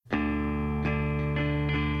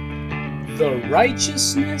the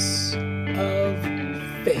righteousness of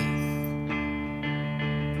faith.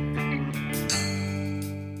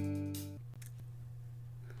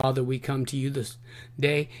 Father, we come to you this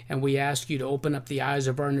day and we ask you to open up the eyes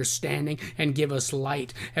of our understanding and give us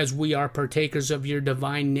light as we are partakers of your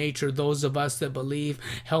divine nature. Those of us that believe,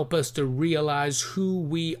 help us to realize who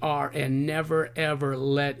we are and never ever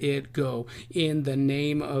let it go, in the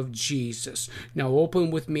name of Jesus. Now open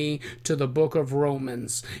with me to the book of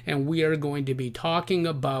Romans, and we are going to be talking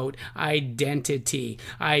about identity,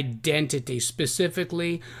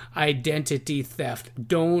 specifically identity theft.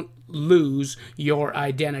 Don't lose your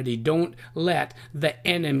identity. Don't let the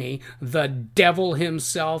enemy, the devil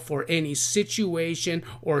himself, or any situation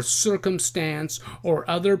or circumstance or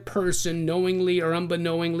other person, knowingly or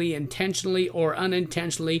unbeknowingly, intentionally or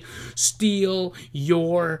unintentionally, steal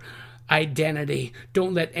your identity.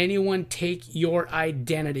 Don't let anyone take your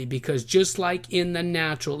identity, because just like in the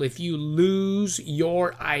natural, if you lose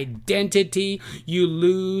your identity, you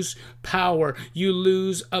lose power, you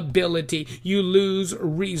lose ability, you lose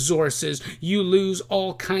resources, you lose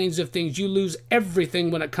all kinds of things, you lose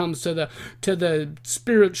everything when it comes to the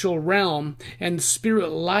spiritual realm and spirit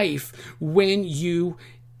life when you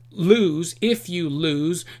if you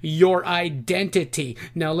lose your identity.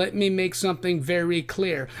 Now let me make something very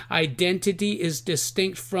clear. Identity is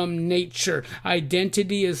distinct from nature.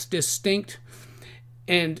 Identity is distinct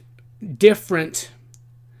and different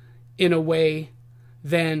in a way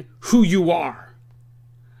than who you are.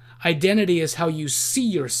 Identity is how you see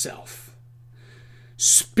yourself.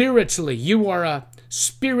 Spiritually, you are a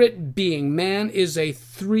spirit being. Man is a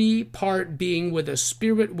three-part being with a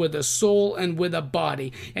spirit, with a soul, and with a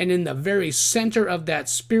body. And in the very center of that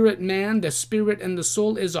spirit man, the spirit and the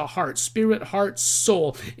soul, is a heart. Spirit, heart,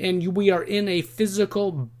 soul. And we are in a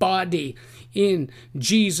physical body. In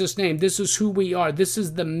Jesus' name, this is who we are. This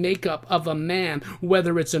is the makeup of a man,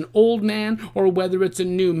 whether it's an old man or whether it's a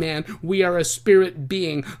new man. We are a spirit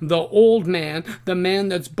being. The old man, the man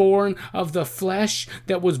that's born of the flesh,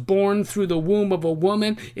 that was born through the womb of a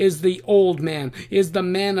woman, is the old man, is the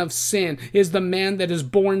man of sin, is the man that is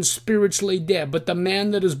born spiritually dead. But the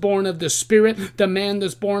man that is born of the Spirit, the man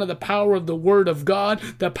that's born of the power of the Word of God,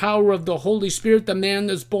 the power of the Holy Spirit, the man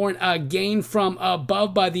that's born again from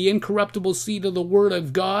above by the incorruptible seed of the Word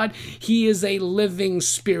of God, he is a living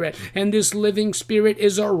spirit, and this living spirit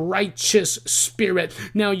is a righteous spirit.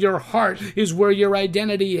 Now your heart is where your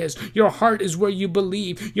identity is. Your heart is where you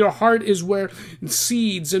believe. Your heart is where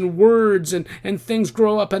seeds and words and things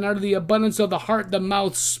grow up, and out of the abundance of the heart the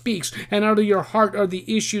mouth speaks, and out of your heart are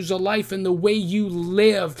the issues of life and the way you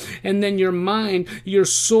live. And then your mind, your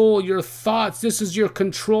soul, your thoughts, this is your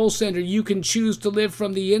control center. You can choose to live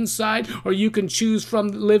from the inside, or you can choose to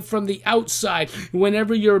live from the outside.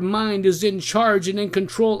 Whenever your mind is in charge and in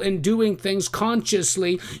control and doing things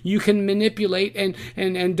consciously, you can manipulate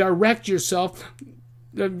and direct yourself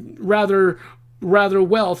rather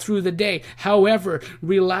well through the day. However,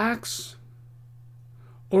 relax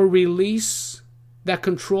or release that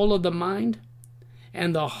control of the mind,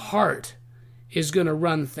 and the heart is going to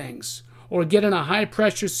run things. Or get in a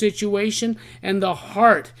high-pressure situation, and the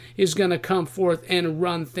heart is going to come forth and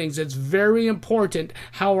run things. It's very important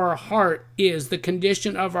how our heart is, the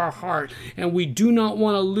condition of our heart. And we do not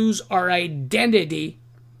want to lose our identity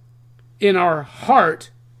in our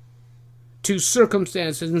heart to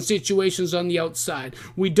circumstances and situations on the outside.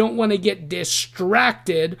 We don't want to get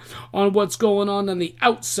distracted on what's going on the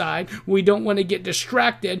outside. We don't want to get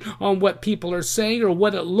distracted on what people are saying or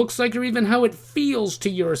what it looks like or even how it feels to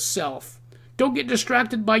yourself. Don't get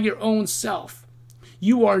distracted by your own self.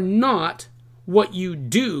 You are not what you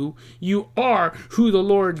do. You are who the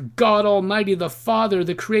Lord God Almighty, the Father,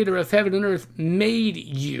 the Creator of heaven and earth, made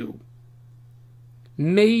you.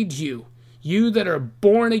 Made you. You that are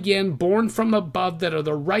born again, born from above, that are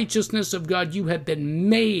the righteousness of God, you have been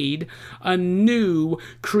made a new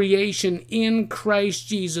creation in Christ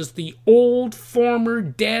Jesus. The old former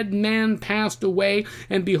dead man passed away,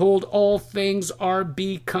 and behold, all things are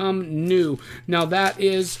become new. Now that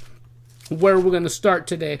is where we're going to start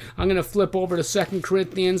today. I'm going to flip over to 2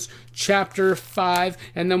 Corinthians chapter 5,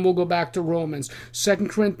 and then we'll go back to Romans. 2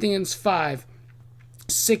 Corinthians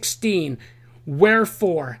 5:16.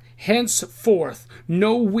 Wherefore, henceforth,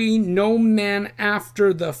 know we no man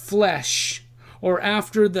after the flesh, or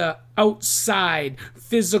after the outside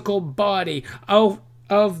physical body out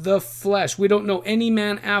of the flesh. We don't know any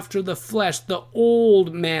man after the flesh, the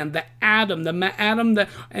old man, the Adam, and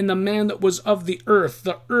the man that was of the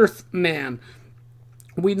earth man.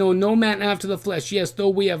 We know no man after the flesh. Yes, though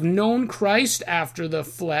we have known Christ after the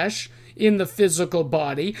flesh, in the physical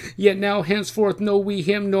body, yet now henceforth know we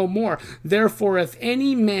him no more. Therefore, if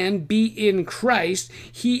any man be in Christ,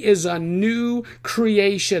 he is a new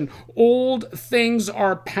creation. Old things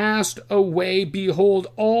are passed away. Behold,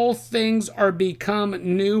 all things are become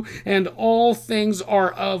new, and all things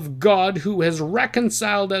are of God, who has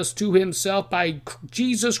reconciled us to himself by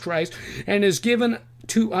Jesus Christ, and has given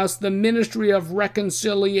to us the ministry of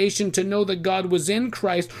reconciliation, to know that God was in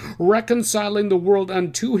Christ, reconciling the world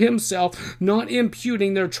unto himself, not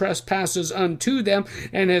imputing their trespasses unto them,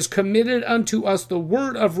 and has committed unto us the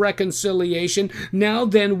word of reconciliation. Now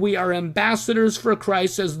then we are ambassadors for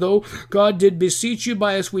Christ, as though God did beseech you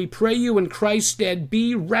by us. We pray you in Christ's stead,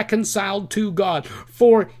 be reconciled to God.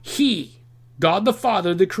 For he, God the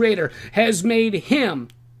Father, the Creator, has made him,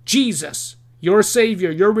 Jesus, your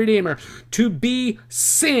Savior, your Redeemer, to be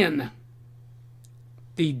sin,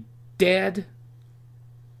 the dead,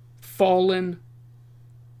 fallen,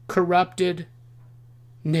 corrupted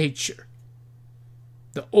nature,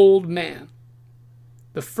 the old man,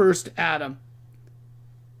 the first Adam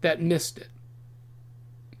that missed it.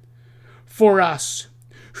 For us,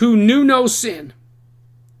 who knew no sin,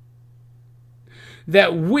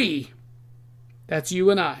 that we, that's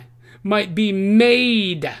you and I, might be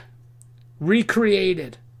made,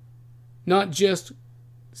 recreated, not just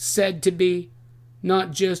said to be, not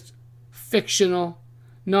just fictional,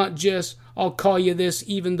 not just I'll call you this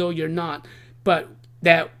even though you're not, but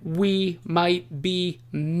that we might be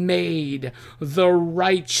made the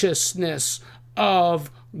righteousness of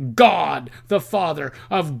God the Father,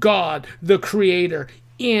 of God the Creator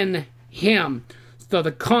in him. So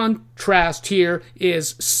the contrast here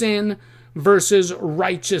is sin versus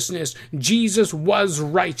righteousness. Jesus was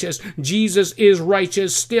righteous. Jesus is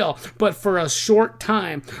righteous still. But for a short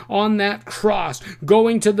time on that cross,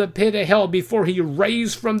 going to the pit of hell before he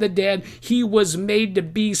raised from the dead, he was made to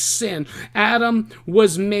be sin. Adam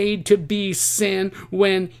was made to be sin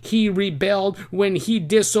when he rebelled, when he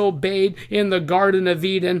disobeyed in the Garden of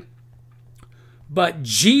Eden. But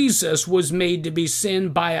Jesus was made to be sin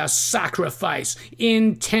by a sacrifice,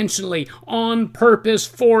 intentionally, on purpose,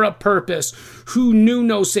 for a purpose, who knew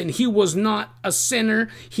no sin. He was not a sinner.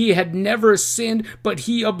 He had never sinned, but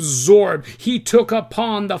he absorbed. He took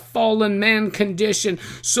upon the fallen man condition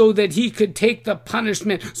so that he could take the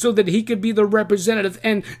punishment, so that he could be the representative,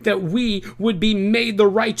 and that we would be made the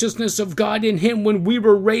righteousness of God in him when we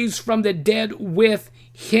were raised from the dead with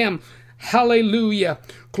him. Hallelujah.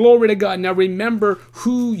 Glory to God. Now remember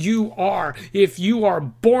who you are. If you are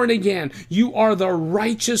born again, you are the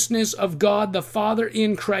righteousness of God the Father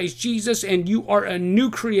in Christ Jesus, and you are a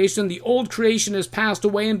new creation. The old creation has passed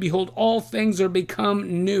away, and behold, all things are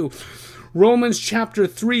become new. Romans chapter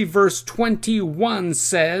 3 verse 21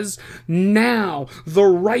 says, now the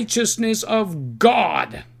righteousness of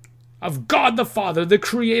God the Father, the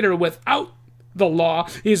Creator, without the law,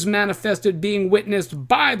 is manifested, being witnessed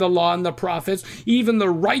by the law and the prophets, even the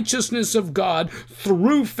righteousness of God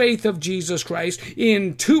through faith of Jesus Christ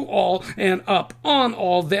into all and upon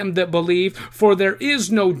all them that believe. For there is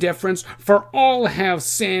no difference, for all have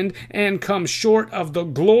sinned and come short of the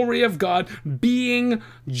glory of God, being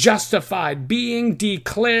justified, being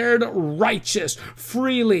declared righteous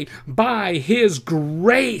freely by his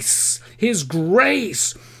grace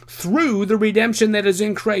through the redemption that is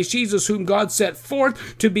in Christ Jesus, whom God set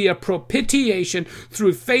forth to be a propitiation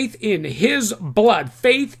through faith in his blood.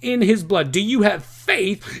 Faith in his blood. Do you have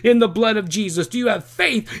faith in the blood of Jesus? Do you have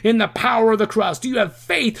faith in the power of the cross? Do you have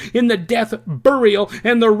faith in the death, burial,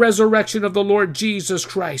 and the resurrection of the Lord Jesus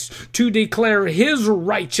Christ, to declare his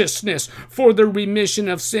righteousness for the remission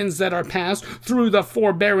of sins that are past through the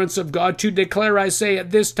forbearance of God, to declare, I say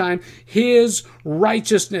at this time, his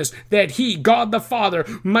righteousness, that he, God the Father,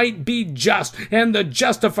 might be just and the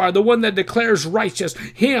justifier, the one that declares righteous,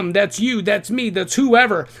 him, that's you, that's me, that's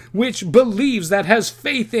whoever, which believes, that has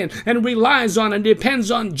faith in and relies on and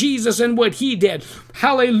depends on Jesus and what he did.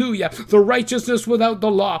 Hallelujah. The righteousness without the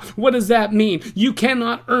law. What does that mean? You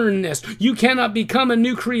cannot earn this. You cannot become a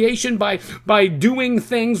new creation by doing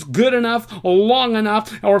things good enough, long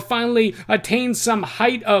enough, or finally attain some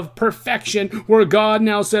height of perfection where God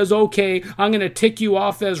now says, okay, I'm going to tick you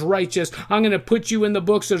off as righteous. I'm going to put you in the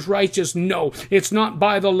books as righteous. No, it's not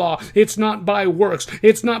by the law. It's not by works.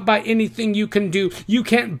 It's not by anything you can do. You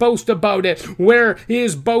can't boast about it. Where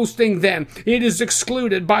is boasting then? It is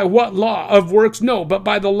excluded. By what law? Of works? No, but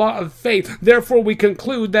by the law of faith. Therefore we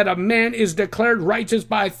conclude that a man is declared righteous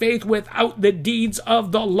by faith without the deeds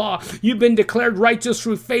of the law. You've been declared righteous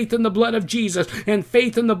through faith in the blood of Jesus, and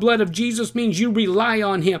faith in the blood of Jesus means you rely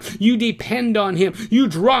on him, you depend on him, you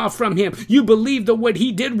draw from him, you believe that what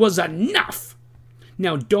he did was enough.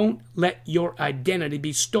 Now, don't let your identity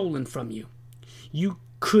be stolen from you. You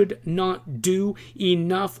could not do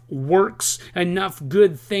enough works, enough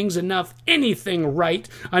good things, enough anything right,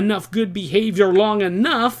 enough good behavior long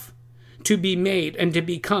enough to be made and to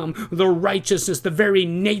become the righteousness, the very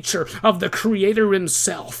nature of the Creator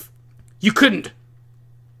himself. You couldn't.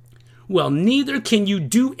 Well, neither can you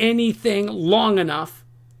do anything long enough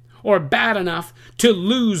or bad enough to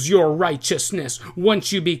lose your righteousness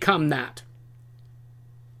once you become that.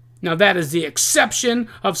 Now, that is the exception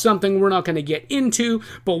of something we're not going to get into,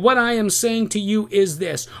 but what I am saying to you is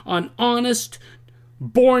this: an honest,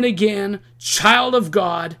 born-again child of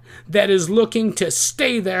God that is looking to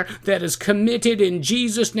stay there, that is committed in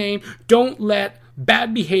Jesus' name, don't let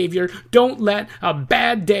bad behavior, don't let a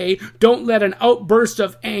bad day, don't let an outburst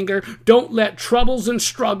of anger, don't let troubles and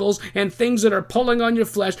struggles and things that are pulling on your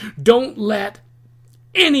flesh, don't let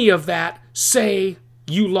any of that say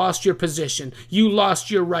you lost your position. You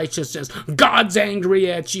lost your righteousness. God's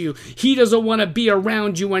angry at you. He doesn't want to be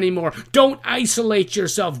around you anymore. Don't isolate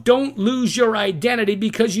yourself. Don't lose your identity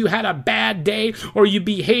because you had a bad day or you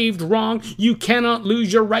behaved wrong. You cannot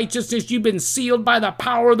lose your righteousness. You've been sealed by the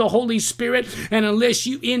power of the Holy Spirit. And unless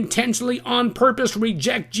you intentionally, on purpose,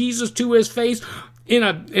 reject Jesus to his face, in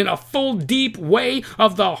a full, deep way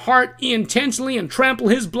of the heart intentionally and trample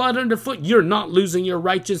his blood underfoot, you're not losing your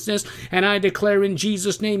righteousness. And I declare in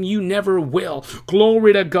Jesus' name, you never will.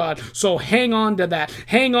 Glory to God. So hang on to that.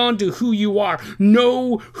 Hang on to who you are.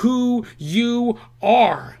 Know who you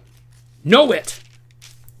are. Know it.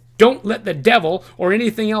 Don't let the devil or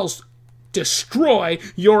anything else destroy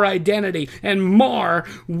your identity and mar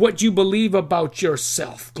what you believe about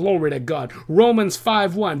yourself. Glory to God. Romans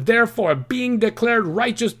 5:1. Therefore, being declared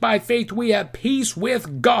righteous by faith, we have peace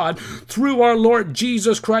with God through our Lord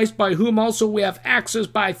Jesus Christ, by whom also we have access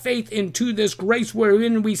by faith into this grace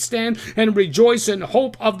wherein we stand and rejoice in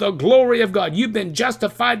hope of the glory of God. You've been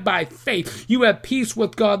justified by faith. You have peace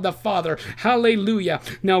with God the Father. Hallelujah.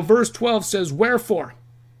 Now verse 12 says, Wherefore,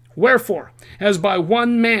 as by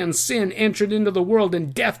one man sin entered into the world,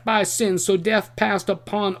 and death by sin, so death passed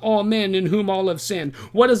upon all men, in whom all have sinned.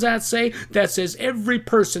 What does that say? That says every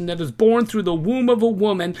person that is born through the womb of a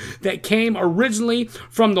woman, that came originally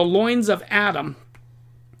from the loins of Adam,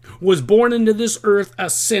 was born into this earth a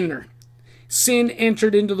sinner. Sin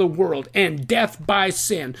entered into the world, and death by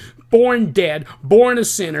sin. Born dead, born a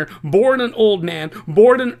sinner, born an old man,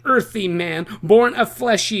 born an earthy man, born a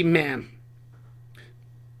fleshy man.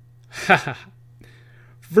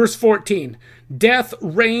 Verse 14, death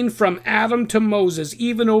reigned from Adam to Moses,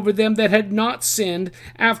 even over them that had not sinned,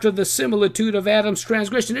 after the similitude of Adam's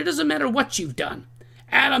transgression. It doesn't matter what you've done.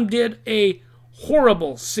 Adam did a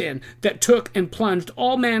horrible sin that took and plunged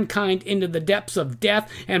all mankind into the depths of death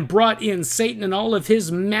and brought in Satan and all of his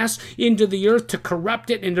mess into the earth to corrupt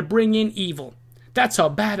it and to bring in evil. That's how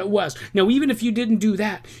bad it was. Now, even if you didn't do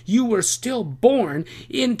that, you were still born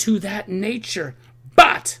into that nature.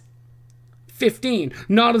 But 15,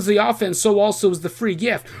 not as the offense, so also is the free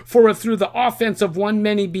gift. For if through the offense of one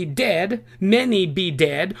many be dead,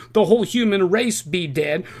 the whole human race be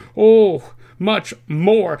dead, oh, much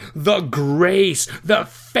more the grace, the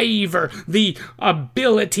favor, the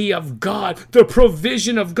ability of God, the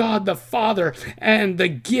provision of God the Father, and the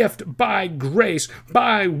gift by grace,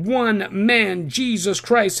 by one man, Jesus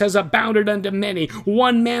Christ, has abounded unto many.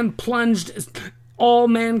 One man plunged all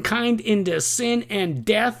mankind into sin and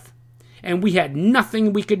death, and we had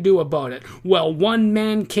nothing we could do about it. Well, one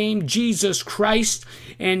man came, Jesus Christ,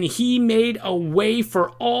 and he made a way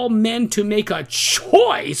for all men to make a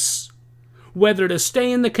choice whether to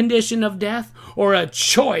stay in the condition of death or a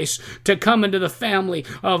choice to come into the family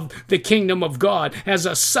of the kingdom of God as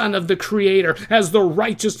a son of the Creator, as the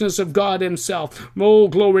righteousness of God himself. Oh,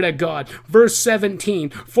 glory to God. Verse 17,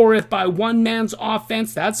 for if by one man's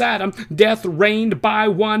offense, that's Adam, death reigned by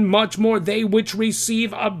one, much more they which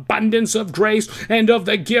receive abundance of grace and of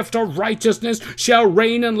the gift of righteousness shall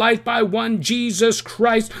reign in life by one, Jesus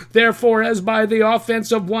Christ. Therefore, as by the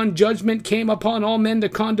offense of one judgment came upon all men to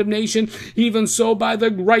condemnation, even so by the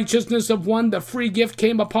righteousness of one the free gift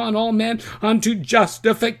came upon all men unto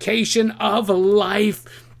justification of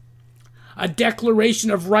life. A declaration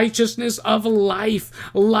of righteousness of life.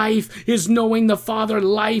 Life is knowing the Father.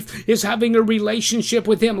 Life is having a relationship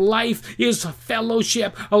with him. Life is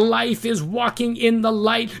fellowship. Life is walking in the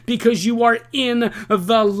light because you are in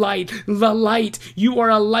the light. The light. You are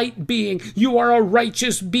a light being. You are a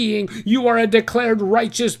righteous being. You are a declared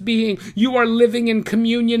righteous being. You are living in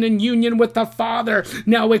communion and union with the Father.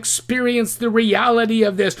 Now experience the reality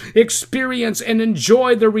of this. Experience and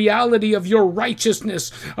enjoy the reality of your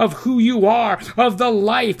righteousness, of who you you are, of the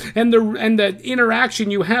life and the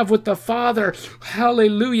interaction you have with the Father.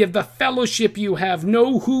 Hallelujah. The fellowship you have.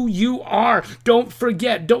 Know who you are. Don't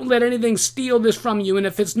forget. Don't let anything steal this from you. And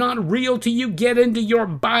if it's not real to you, get into your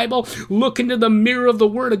Bible, look into the mirror of the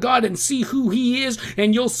Word of God and see who He is,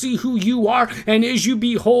 and you'll see who you are. And as you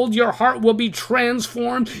behold, your heart will be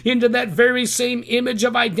transformed into that very same image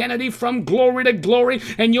of identity from glory to glory,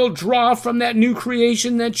 and you'll draw from that new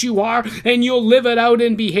creation that you are, and you'll live it out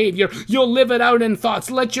in behavior. You'll live it out in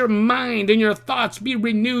thoughts. Let your mind and your thoughts be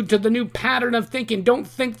renewed to the new pattern of thinking. Don't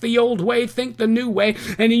think the old way, think the new way.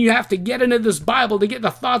 And you have to get into this Bible to get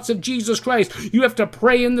the thoughts of Jesus Christ. You have to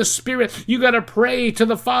pray in the Spirit. You got to pray to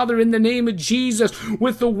the Father in the name of Jesus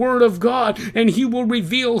with the Word of God, and He will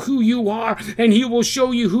reveal who you are, and He will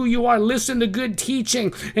show you who you are. Listen to good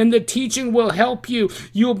teaching, and the teaching will help you.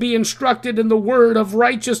 You'll be instructed in the word of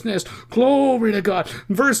righteousness. Glory to God.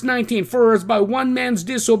 Verse 19, for as by one man's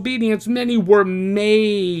disobedience many were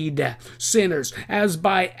made sinners, as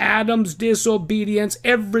by Adam's disobedience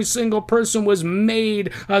every single person was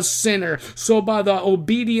made a sinner, so by the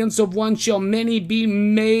obedience of one shall many be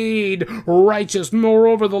made righteous.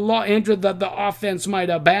 Moreover, the law entered that the offense might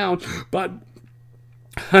abound, but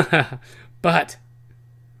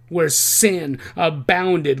where sin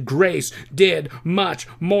abounded, grace did much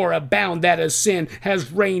more abound, that as sin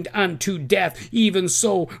has reigned unto death, even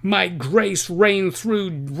so might grace reign through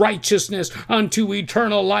righteousness unto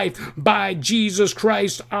eternal life by Jesus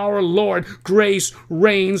Christ our Lord. Grace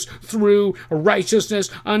reigns through righteousness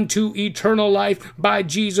unto eternal life by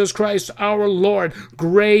Jesus Christ our Lord.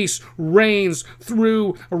 Grace reigns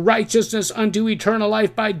through righteousness unto eternal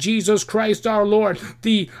life by Jesus Christ our Lord.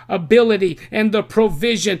 The ability and the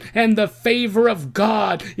provision and the favor of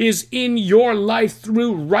God is in your life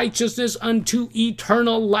through righteousness unto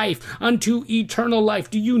eternal life. Unto eternal life.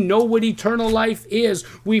 Do you know what eternal life is?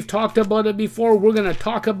 We've talked about it before. We're going to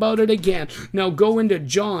talk about it again. Now go into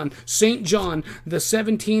John, St. John, the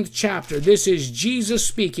 17th chapter. This is Jesus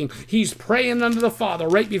speaking. He's praying unto the Father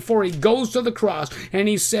right before He goes to the cross, and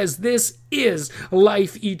He says, this is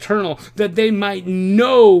life eternal, that they might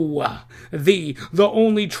know Thee, the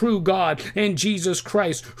only true God, and Jesus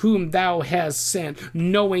Christ, whom Thou hast sent.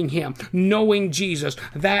 Knowing Him, knowing Jesus,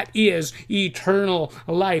 that is eternal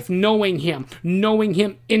life. Knowing Him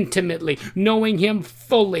intimately, knowing Him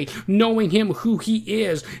fully, knowing Him who He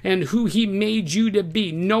is and who He made you to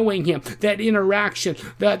be, knowing Him, that interaction,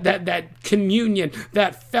 that communion,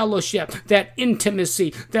 that fellowship, that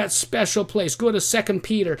intimacy, that special place. Go to 2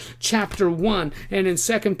 Peter chapter 1, and in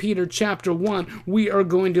 2 Peter chapter 1, we are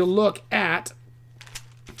going to look at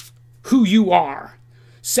who you are.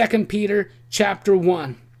 2 Peter chapter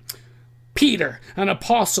 1. Peter, an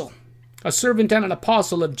apostle, a servant and an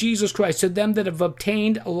apostle of Jesus Christ, to them that have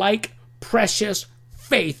obtained like precious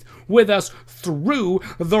faith with us through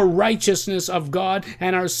the righteousness of God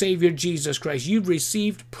and our Savior Jesus Christ. You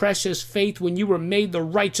received precious faith when you were made the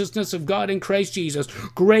righteousness of God in Christ Jesus.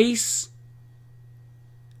 Grace,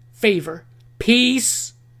 favor,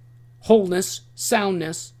 peace, wholeness,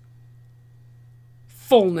 soundness,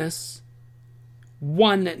 fullness,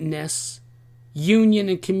 oneness, union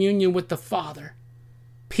and communion with the Father,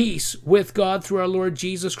 peace with God through our Lord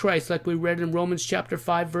Jesus Christ, like we read in Romans chapter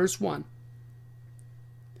 5, verse 1.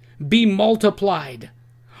 Be multiplied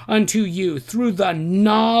unto you through the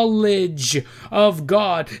knowledge of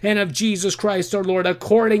God and of Jesus Christ our Lord,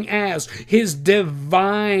 according as His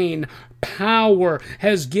divine power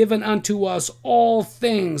has given unto us all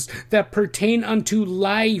things that pertain unto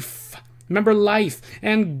life. Remember, life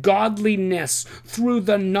and godliness, through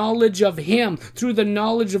the knowledge of Him, through the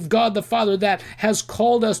knowledge of God the Father, that has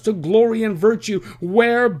called us to glory and virtue,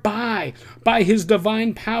 whereby by His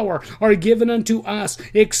divine power are given unto us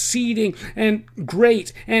exceeding and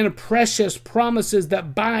great and precious promises,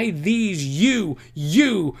 that by these you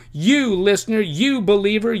listener, you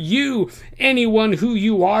believer, you, anyone who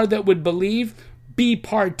you are that would believe, be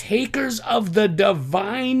partakers of the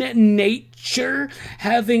divine nature,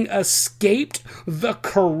 having escaped the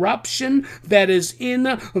corruption that is in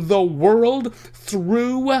the world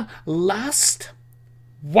through lust.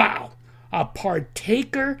 Wow. A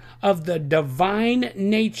partaker of the divine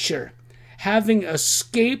nature, having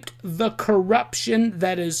escaped the corruption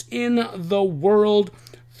that is in the world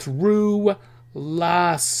through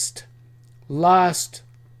lust. Lust.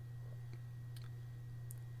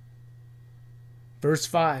 Verse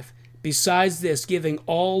 5, besides this, giving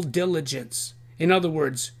all diligence. In other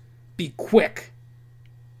words, be quick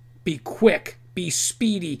be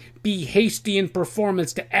speedy, be hasty in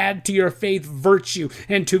performance, to add to your faith virtue,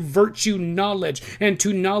 and to virtue knowledge, and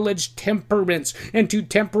to knowledge temperance, and to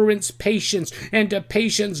temperance patience, and to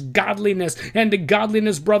patience godliness, and to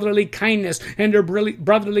godliness brotherly kindness, and to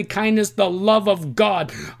brotherly kindness the love of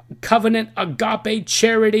God. Covenant, agape,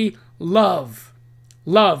 charity, love.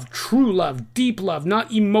 Love, true love, deep love,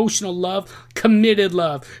 not emotional love, committed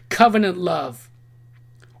love, covenant love.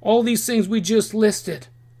 All these things we just listed.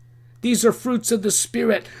 These are fruits of the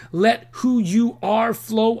Spirit. Let who you are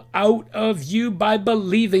flow out of you by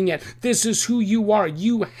believing it. This is who you are.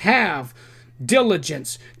 You have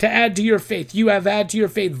diligence to add to your faith. You have added to your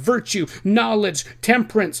faith virtue, knowledge,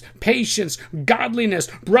 temperance, patience, godliness,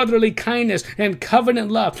 brotherly kindness, and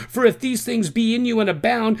covenant love. For if these things be in you and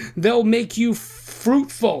abound, they'll make you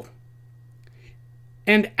fruitful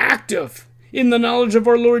and active in the knowledge of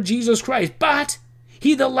our Lord Jesus Christ. But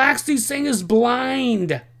he that lacks these things is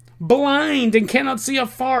blind, and cannot see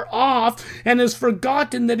afar off, and has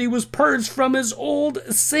forgotten that he was purged from his old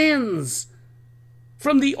sins.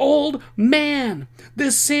 From the old man,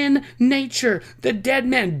 the sin nature, the dead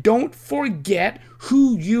man. Don't forget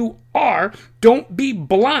who you are. Don't be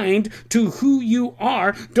blind to who you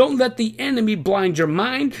are. Don't let the enemy blind your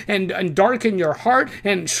mind and darken your heart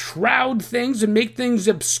and shroud things and make things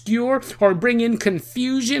obscure or bring in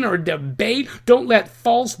confusion or debate. Don't let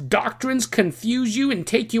false doctrines confuse you and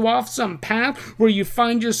take you off some path where you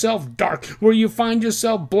find yourself dark, where you find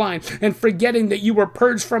yourself blind and forgetting that you were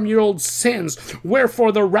purged from your old sins.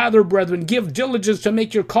 Wherefore the rather, brethren, give diligence to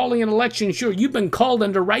make your calling and election sure. You've been called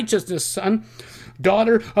unto righteousness, son.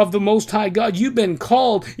 Daughter of the Most High God, you've been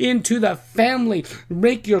called into the family.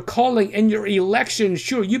 Make your calling and your election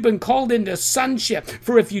sure. You've been called into sonship.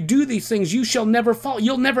 For if you do these things, you shall never fall.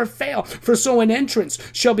 You'll never fail. For so an entrance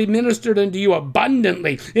shall be ministered unto you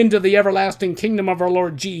abundantly into the everlasting kingdom of our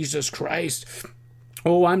Lord Jesus Christ.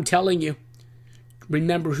 Oh, I'm telling you,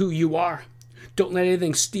 remember who you are. Don't let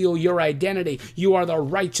anything steal your identity. You are the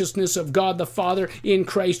righteousness of God the Father in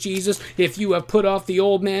Christ Jesus. If you have put off the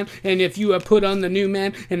old man, and if you have put on the new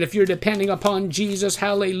man, and if you're depending upon Jesus,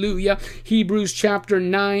 hallelujah. Hebrews chapter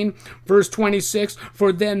 9, verse 26,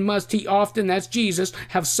 for then must he often, that's Jesus,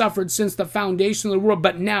 have suffered since the foundation of the world.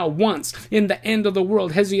 But now once, in the end of the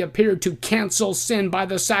world, has he appeared to cancel sin by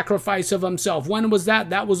the sacrifice of himself. When was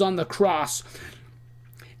that? That was on the cross.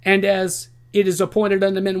 And as it is appointed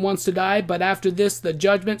unto men once to die, but after this the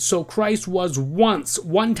judgment. So Christ was once,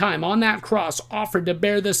 one time on that cross, offered to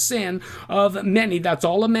bear the sin of many. That's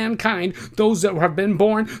all of mankind. Those that have been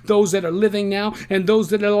born, those that are living now, and those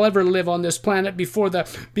that will ever live on this planet before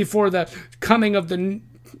the coming of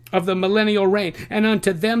the millennial reign. And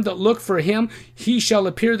unto them that look for him, he shall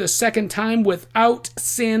appear the second time without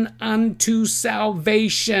sin unto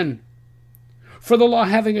salvation. For the law,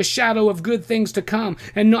 having a shadow of good things to come,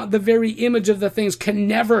 and not the very image of the things, can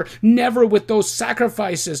never with those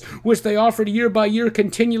sacrifices which they offered year by year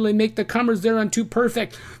continually make the comers thereunto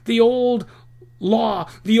perfect. The old law,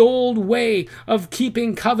 the old way of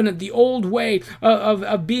keeping covenant, the old way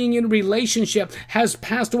of being in relationship has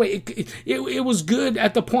passed away. It was good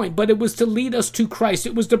at the point, but it was to lead us to Christ.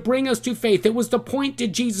 It was to bring us to faith. It was to point to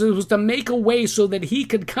Jesus. It was to make a way so that he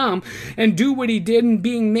could come and do what he did in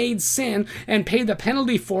being made sin and pay the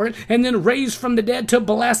penalty for it, and then raise from the dead to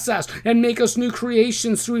bless us and make us new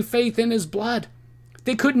creations through faith in his blood.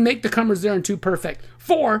 They couldn't make the comers thereunto perfect.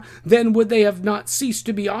 For then would they have not ceased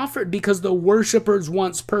to be offered, because the worshippers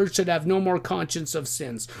once purged should have no more conscience of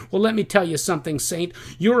sins. Well, let me tell you something, saint.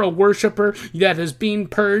 You're a worshiper that is being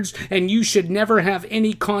purged, and you should never have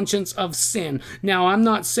any conscience of sin. Now, I'm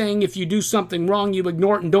not saying if you do something wrong, you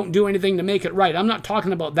ignore it and don't do anything to make it right. I'm not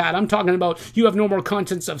talking about that. I'm talking about you have no more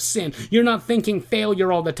conscience of sin. You're not thinking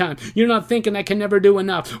failure all the time. You're not thinking I can never do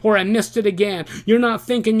enough, or I missed it again. You're not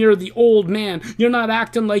thinking you're the old man. You're not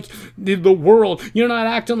acting like the world. You're not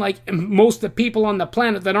acting like most of the people on the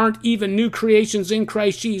planet that aren't even new creations in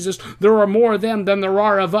Christ Jesus. There are more of them than there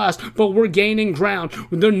are of us, but we're gaining ground.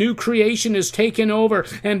 The new creation is taken over,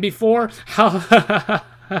 and before, oh,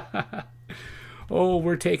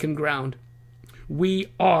 we're taking ground. We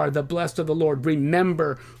are the blessed of the Lord.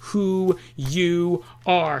 Remember who you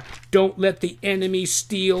are. Don't let the enemy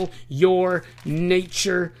steal your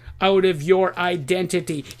nature out of your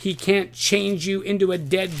identity. He can't change you into a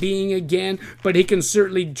dead being again, but he can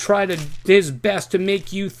certainly try his best to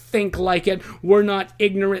make you think like it. We're not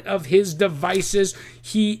ignorant of his devices.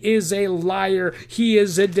 He is a liar. He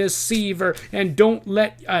is a deceiver. And don't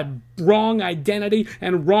let a wrong identity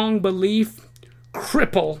and wrong belief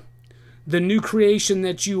cripple the new creation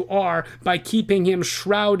that you are by keeping him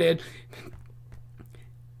shrouded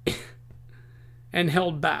and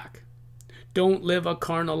held back. Don't live a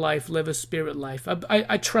carnal life, live a spirit life.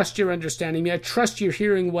 I trust you're understanding me. I trust you're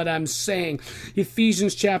hearing what I'm saying.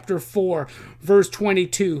 Ephesians chapter 4, verse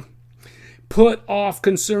 22. Put off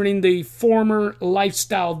concerning the former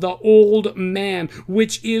lifestyle, the old man,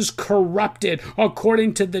 which is corrupted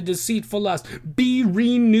according to the deceitful lust. Be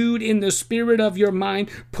renewed in the spirit of your mind.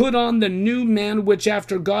 Put on the new man, which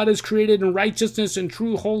after God is created in righteousness and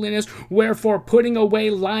true holiness. Wherefore, putting away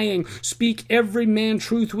lying, speak every man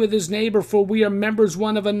truth with his neighbor, for we are members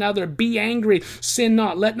one of another. Be angry, sin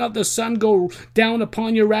not. Let not the sun go down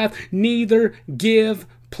upon your wrath, neither give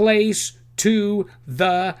place to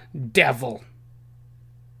the devil.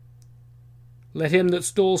 Let him that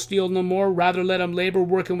stole steal no more, rather let him labor,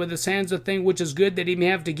 working with his hands the thing which is good, that he may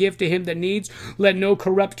have to give to him that needs. Let no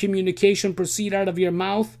corrupt communication proceed out of your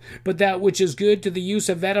mouth, but that which is good to the use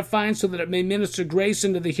of edifying, so that it may minister grace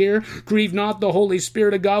unto the hearer. Grieve not the Holy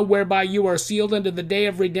Spirit of God, whereby you are sealed unto the day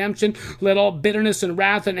of redemption. Let all bitterness and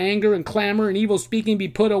wrath and anger and clamor and evil speaking be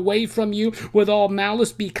put away from you. With all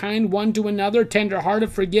malice be kind one to another,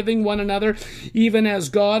 tender-hearted, forgiving one another, even as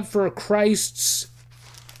God for Christ's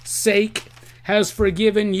sake has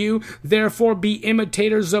forgiven you. Therefore be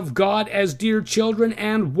imitators of God as dear children,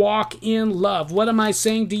 and walk in love. What am I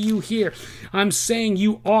saying to you here? I'm saying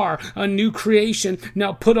you are a new creation.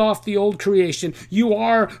 Now put off the old creation. You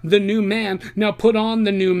are the new man. Now put on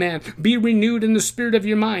the new man. Be renewed in the spirit of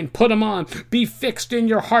your mind. Put them on. Be fixed in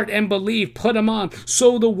your heart and believe. Put them on.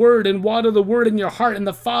 Sow the word and water the word in your heart, and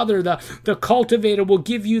the Father, the cultivator, will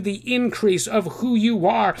give you the increase of who you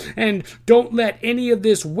are. And don't let any of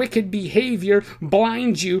this wicked behavior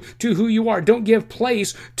blind you to who you are. Don't give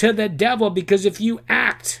place to the devil, because if you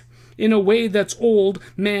act in a way that's old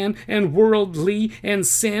man and worldly and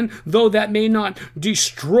sin, though that may not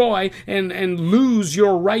destroy and lose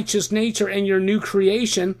your righteous nature and your new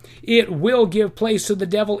creation, it will give place to the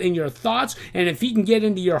devil in your thoughts. And if he can get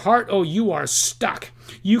into your heart, oh, you are stuck.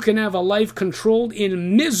 You can have a life controlled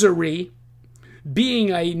in misery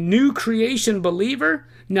being a new creation believer.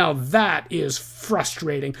 Now that is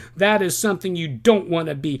frustrating. That is something you don't want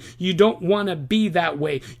to be. You don't want to be that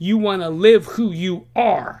way. You want to live who you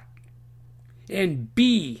are and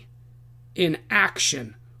be in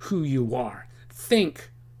action who you are. Think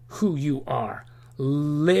who you are.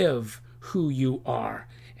 Live who you are,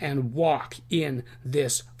 and walk in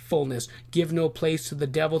this fullness. Give no place to the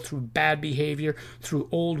devil through bad behavior, through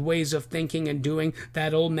old ways of thinking and doing.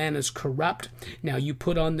 That old man is corrupt. Now you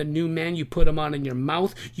put on the new man. You put him on in your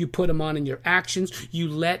mouth. You put him on in your actions. You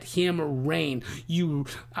let him reign.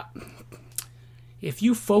 If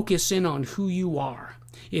you focus in on who you are,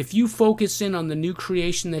 if you focus in on the new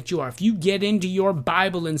creation that you are, if you get into your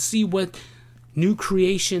Bible and see what new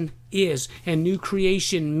creation is and new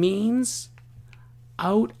creation means,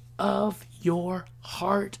 out of your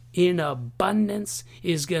heart in abundance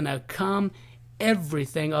is going to come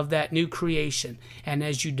everything of that new creation. And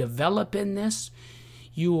as you develop in this,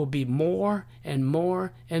 you will be more and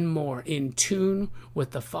more and more in tune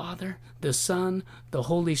with the Father, the Son, the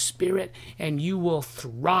Holy Spirit, and you will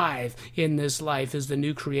thrive in this life as the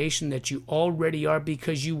new creation that you already are,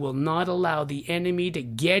 because you will not allow the enemy to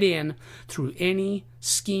get in through any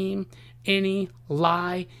scheme, any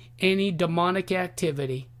lie, any demonic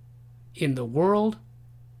activity in the world,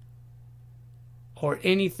 or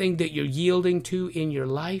anything that you're yielding to in your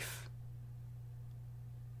life.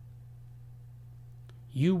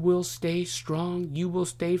 You will stay strong, you will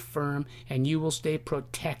stay firm, and you will stay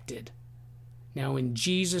protected. Now in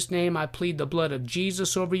Jesus' name, I plead the blood of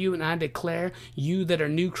Jesus over you, and I declare, you that are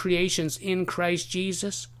new creations in Christ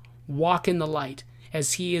Jesus, walk in the light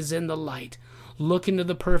as he is in the light. Look into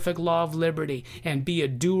the perfect law of liberty and be a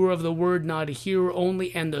doer of the word, not a hearer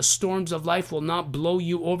only, and the storms of life will not blow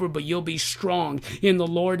you over, but you'll be strong in the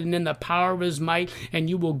Lord and in the power of his might, and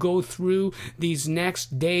you will go through these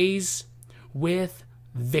next days with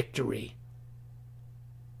victory.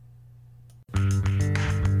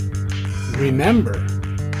 Remember,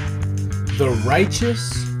 the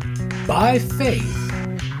righteous by faith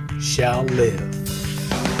shall live.